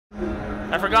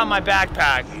I forgot my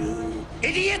backpack. You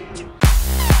idiot!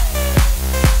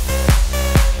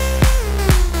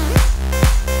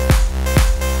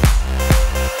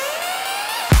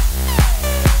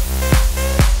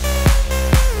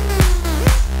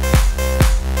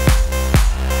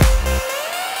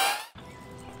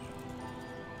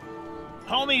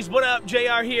 Homies, what up?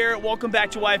 JR here. Welcome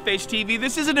back to Whiteface TV.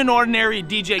 This isn't an ordinary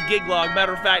DJ gig log.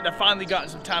 Matter of fact, I finally gotten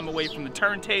some time away from the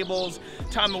turntables,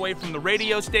 time away from the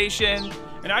radio station,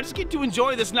 and I just get to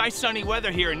enjoy this nice sunny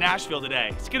weather here in Nashville today.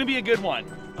 It's gonna be a good one.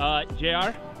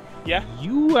 JR? Yeah?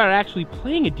 You are actually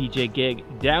playing a DJ gig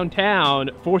downtown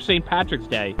for St. Patrick's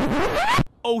Day.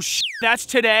 Oh sh**, that's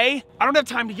today? I don't have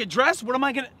time to get dressed. What am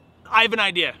I gonna... I have an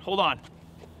idea. Hold on.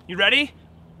 You ready?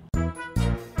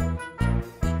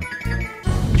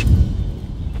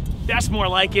 That's more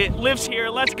like it. Liv's here.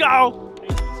 Let's go.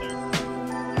 Thank you, sir.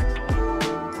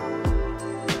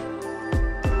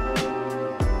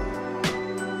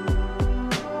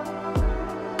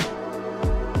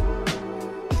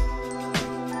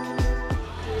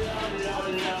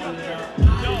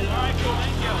 No, all right, cool.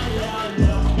 Thank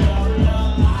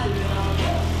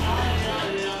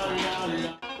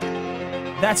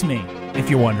you. That's me, if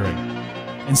you're wondering.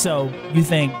 And so you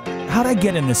think, how'd I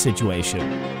get in this situation?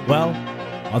 Well,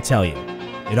 I'll tell you.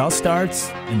 It all starts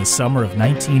in the summer of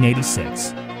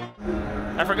 1986.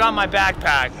 I forgot my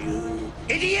backpack. You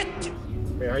idiot!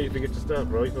 Man, how you forget your stuff,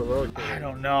 bro? You feel low? I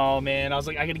don't know, man. I was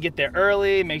like, I gotta get there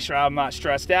early, make sure I'm not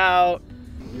stressed out.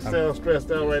 You sound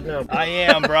stressed out right now. I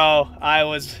am, bro. I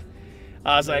was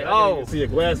like, oh. I can see your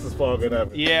glasses fogging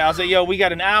up. Yeah, I was like, yo, we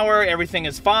got an hour, everything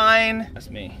is fine. That's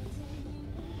me.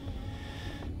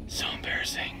 So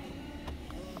embarrassing.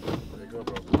 There you go,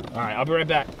 bro. All right, I'll be right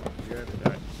back. You got it,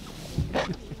 all right.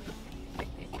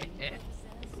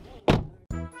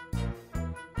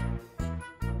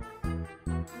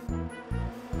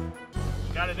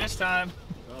 Got it this time.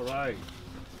 All right.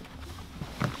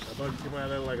 I thought you came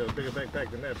out of like a bigger backpack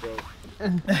than that, bro.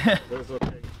 But it's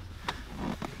okay.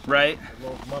 Right?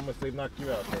 Mama say knock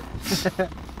you out, bro.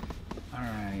 All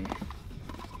right.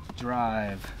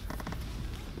 Drive.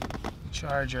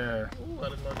 Charger. Ooh, I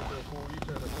didn't know you did cool. You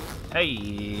trying to...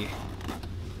 Hey.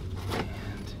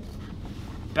 And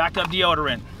backup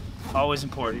deodorant. Always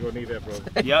important. You're gonna need that, bro.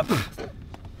 Yep.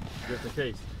 Just in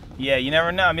case. Yeah, you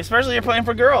never know. I mean, especially you're playing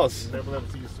for girls. Never let them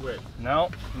see you sweat.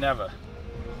 No, never.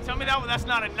 Tell me that's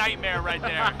not a nightmare right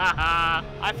there.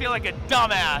 I feel like a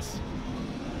dumbass.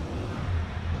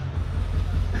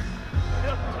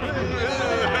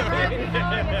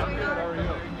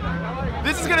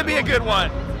 This is gonna be a good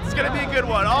one. It's gonna be a good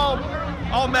one.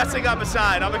 All messing up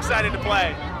aside, I'm excited to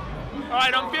play. All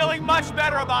right, I'm feeling much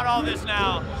better about all this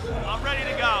now. I'm ready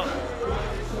to go.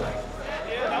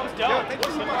 Yeah, that was dope. Thank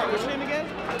you so much. What's your name again?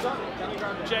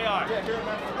 JR.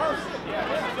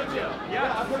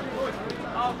 Yeah, I've heard your voice.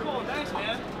 Oh, cool. Thanks,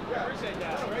 man. Appreciate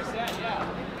that. Appreciate that, yeah.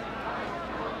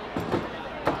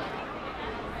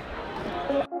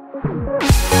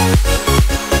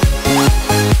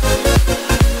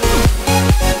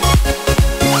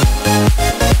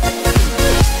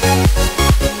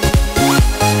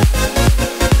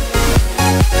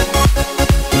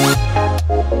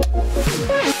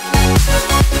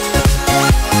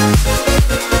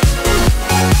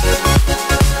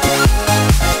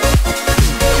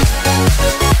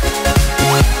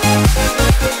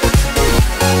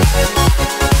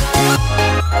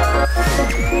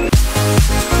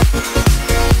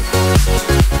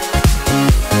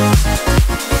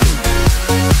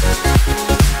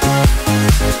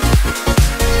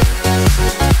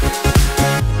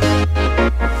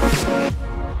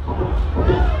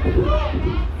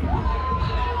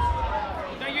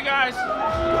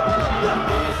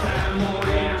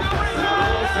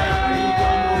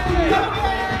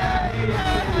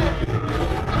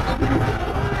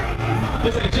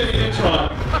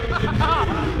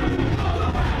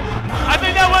 I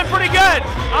think that went pretty good.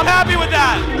 I'm happy with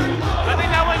that. I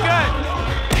think that went good.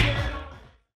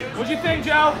 What'd you think,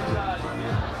 Joe?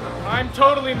 I'm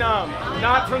totally numb.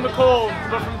 Not from the cold,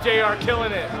 but from JR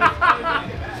killing it.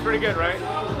 It's pretty good, right?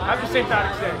 Happy St.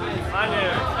 Patrick's Day. I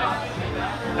knew.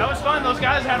 That was fun. Those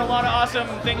guys had a lot of awesome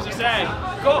things to say.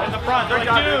 Cool. In the front. They're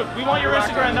like, dude, we want your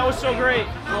Instagram. That was so great.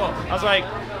 Cool. I was like,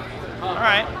 all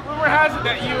right. Rumor has it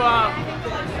that you,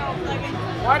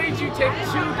 why did you take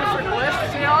 2 different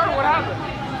lists, JR? What happened?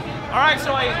 All right,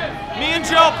 so me and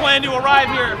Joe plan to arrive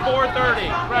here at 4:30.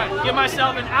 Right. Give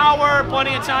myself an hour,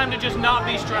 plenty of time to just not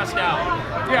be stressed out.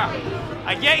 Yeah.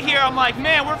 I get here, I'm like,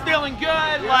 man, we're feeling good.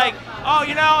 Yeah. Like, oh,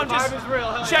 you know, I'm just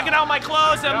checking out my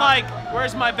clothes. I'm like,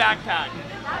 where's my backpack?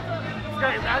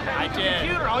 great. I did.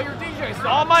 Computer, all your DJ stuff.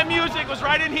 All my music was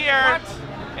right in here. What?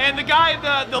 And the guy,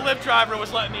 the Lyft driver,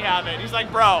 was letting me have it. He's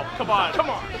like, bro, come on. Come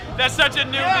on. That's such a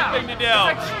new thing to do.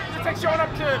 It's like showing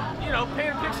up to, you know,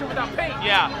 paint a picture without paint.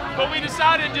 Yeah, but we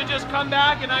decided to just come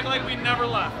back and act like we never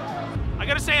left. I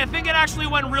gotta say, I think it actually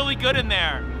went really good in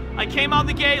there. I came out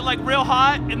the gate like real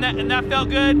hot, and that felt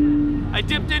good. I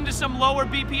dipped into some lower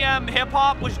BPM hip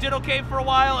hop, which did okay for a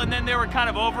while, and then they were kind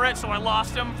of over it, so I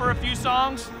lost them for a few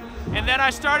songs. And then I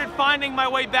started finding my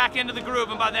way back into the groove,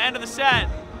 and by the end of the set,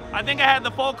 I think I had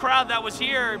the full crowd that was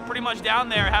here pretty much down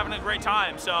there having a great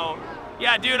time. So,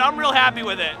 yeah, dude, I'm real happy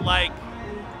with it. Like,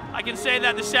 I can say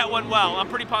that the set went well. I'm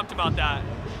pretty pumped about that.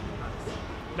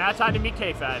 Now it's time to meet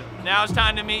K-Fed. Now it's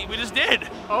time to meet. We just did.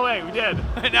 Oh, wait, we did.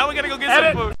 Now we gotta go get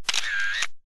some food.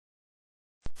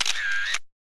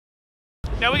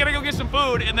 Now we gotta go get some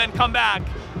food and then come back.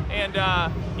 And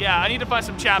yeah, I need to find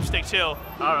some chapstick too. All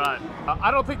right.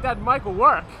 I don't think that mic will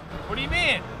work. What do you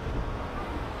mean?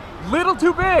 Little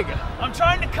too big. I'm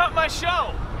trying to cut my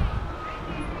show.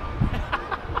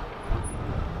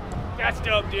 That's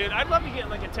dope, dude. I'd love to get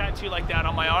like a tattoo like that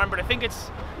on my arm, but I think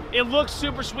it looks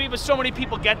super sweet, but so many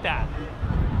people get that.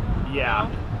 Yeah.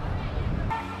 You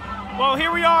know? Well,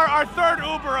 here we are, our third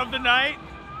Uber of the night.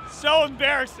 So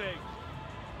embarrassing.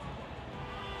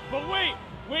 But wait,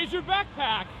 where's your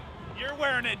backpack? You're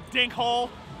wearing a dinkhole.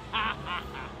 All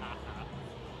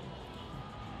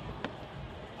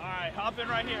right, hop in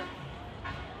right here.